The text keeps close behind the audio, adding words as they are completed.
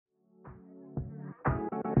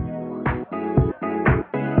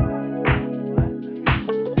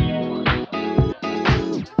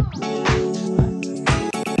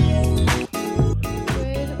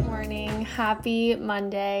happy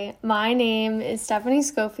Monday. My name is Stephanie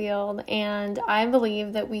Schofield, and I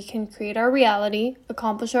believe that we can create our reality,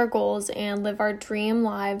 accomplish our goals, and live our dream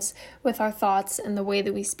lives with our thoughts and the way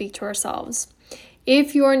that we speak to ourselves.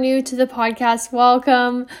 If you are new to the podcast,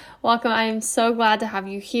 welcome. I am so glad to have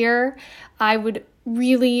you here. I would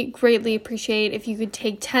really greatly appreciate if you could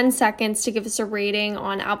take 10 seconds to give us a rating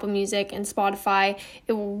on Apple Music and Spotify.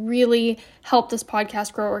 It will really help this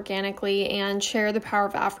podcast grow organically and share the power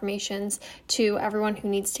of affirmations to everyone who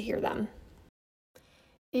needs to hear them.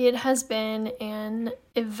 It has been an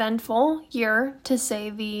eventful year, to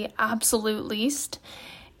say the absolute least,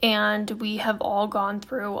 and we have all gone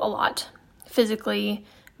through a lot. Physically,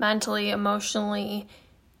 mentally, emotionally.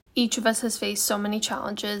 Each of us has faced so many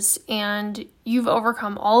challenges, and you've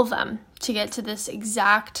overcome all of them to get to this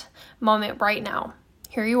exact moment right now.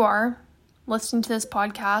 Here you are, listening to this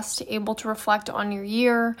podcast, able to reflect on your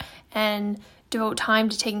year and devote time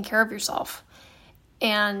to taking care of yourself.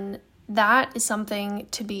 And that is something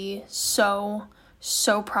to be so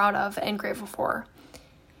proud of and grateful for.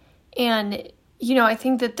 And, I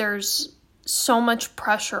think that there's so much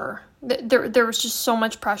pressure. There was just so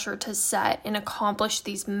much pressure to set and accomplish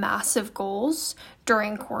these massive goals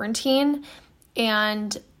during quarantine,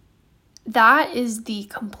 and that is the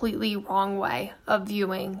completely wrong way of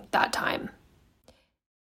viewing that time.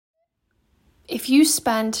 If you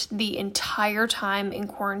spent the entire time in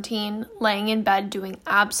quarantine laying in bed doing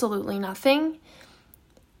absolutely nothing,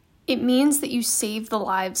 it means that you saved the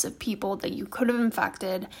lives of people that you could have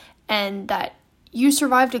infected and that you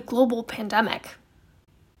survived a global pandemic.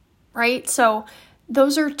 Right? So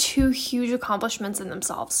those are two huge accomplishments in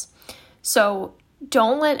themselves. So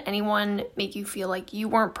don't let anyone make you feel like you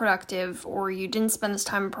weren't productive or you didn't spend this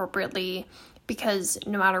time appropriately, because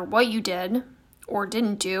no matter what you did or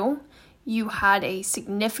didn't do, you had a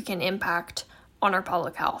significant impact on our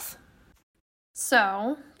public health.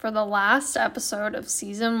 So for the last episode of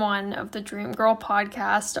season 1 of the Dream Girl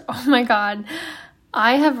podcast, oh my God,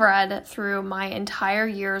 I have read through my entire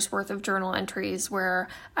year's worth of journal entries where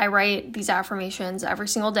I write these affirmations every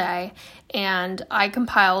single day, and I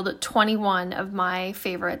compiled 21 of my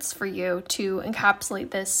favorites for you to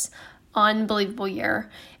encapsulate this unbelievable year.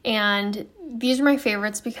 And these are my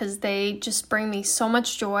favorites because they just bring me so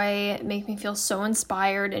much joy, make me feel so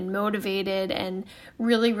inspired and motivated, and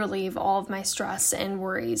really relieve all of my stress and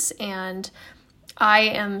worries. And I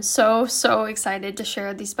am so excited to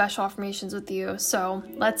share these special affirmations with you, so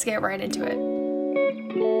let's get right into it.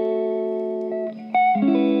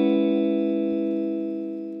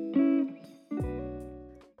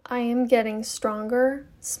 I am getting stronger,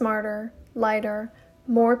 smarter, lighter,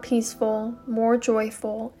 more peaceful, more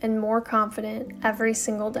joyful, and more confident every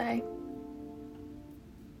single day.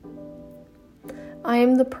 I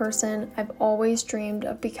am the person I've always dreamed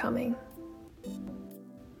of becoming.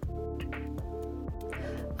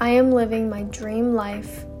 I am living my dream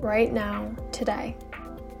life right now, today.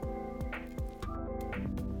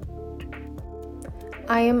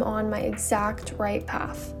 I am on my exact right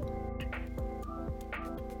path.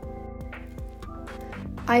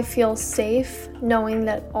 I feel safe knowing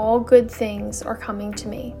that all good things are coming to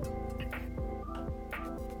me.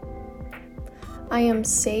 I am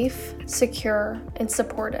safe, secure, and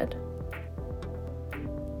supported.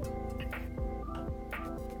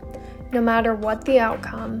 No matter what the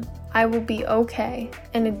outcome, I will be okay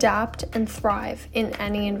and adapt and thrive in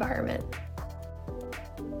any environment.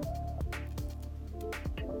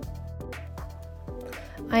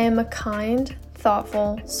 I am a kind,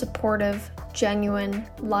 thoughtful, supportive, genuine,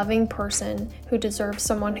 loving person who deserves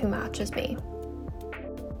someone who matches me.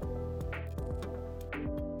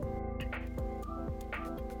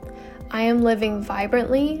 I am living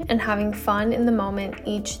vibrantly and having fun in the moment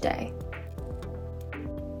each day.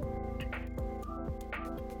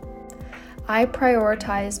 I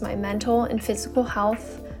prioritize my mental and physical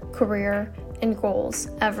health, career, and goals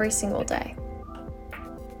every single day.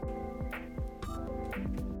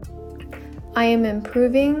 I am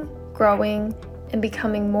improving, growing, and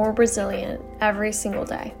becoming more resilient every single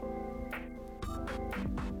day.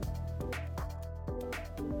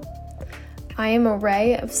 I am a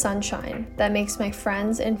ray of sunshine that makes my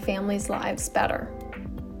friends' and family's lives better.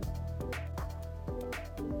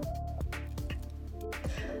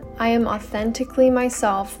 I am authentically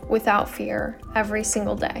myself without fear every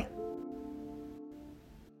single day.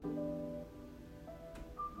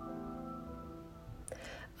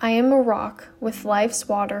 I am a rock with life's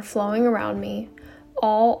water flowing around me,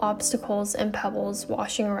 all obstacles and pebbles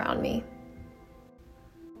washing around me.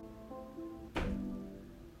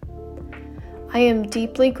 I am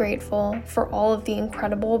deeply grateful for all of the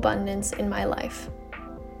incredible abundance in my life.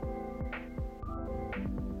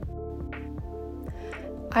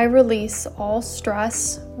 I release all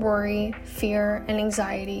stress, worry, fear, and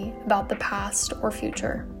anxiety about the past or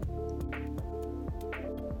future.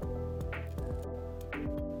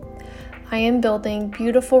 I am building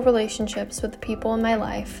beautiful relationships with the people in my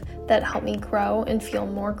life that help me grow and feel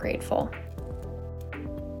more grateful.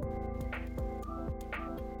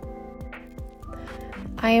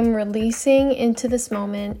 I am releasing into this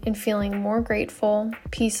moment and feeling more grateful,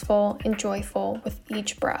 peaceful, and joyful with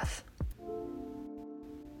each breath.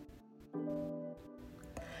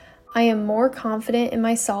 I am more confident in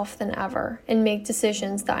myself than ever and make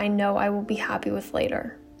decisions that I know I will be happy with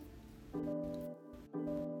later.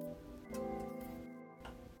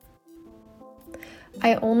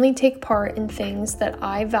 I only take part in things that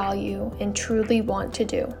I value and truly want to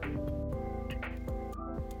do.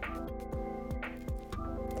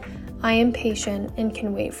 I am patient and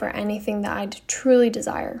can wait for anything that I truly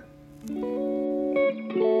desire.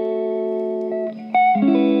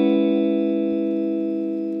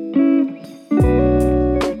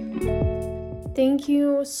 Thank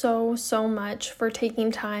you so much for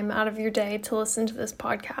taking time out of your day to listen to this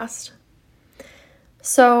podcast.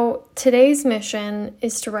 So today's mission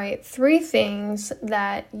is to write 3 things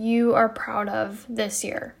that you are proud of this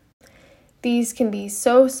year. These can be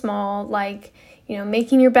so small, like,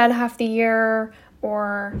 making your bed half the year,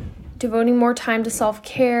 or devoting more time to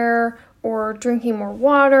self-care, or drinking more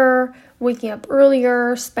water, waking up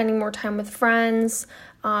earlier, spending more time with friends,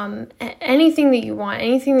 anything that you want,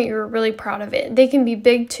 anything that you're really proud of. It. They can be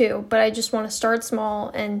big too, but I just want to start small,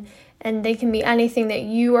 and they can be anything that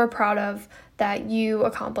you are proud of that you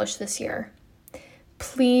accomplished this year.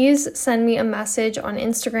 Please send me a message on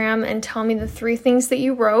Instagram and tell me the 3 things that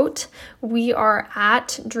you wrote. We are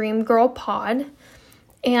at DreamGirlPod.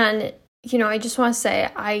 And, I just want to say,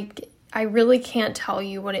 I really can't tell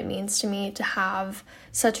you what it means to me to have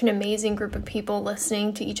such an amazing group of people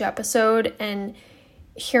listening to each episode and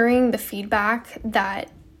hearing the feedback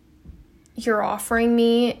that you're offering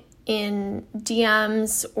me in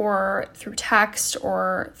DMs or through text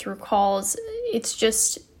or through calls. It's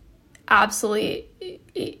just absolutely,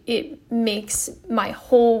 it makes my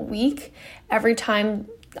whole week every time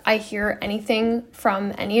I hear anything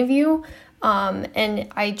from any of you. And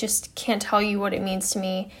I just can't tell you what it means to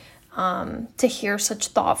me to hear such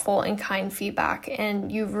thoughtful and kind feedback.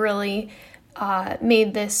 And you've really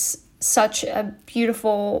made this such a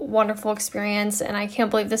beautiful, wonderful experience. And I can't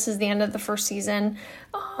believe this is the end of the first season.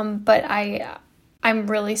 But I'm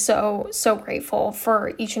really so grateful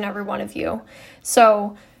for each and every one of you.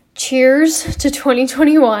 So cheers to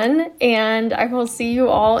 2021, and I will see you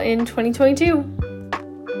all in 2022.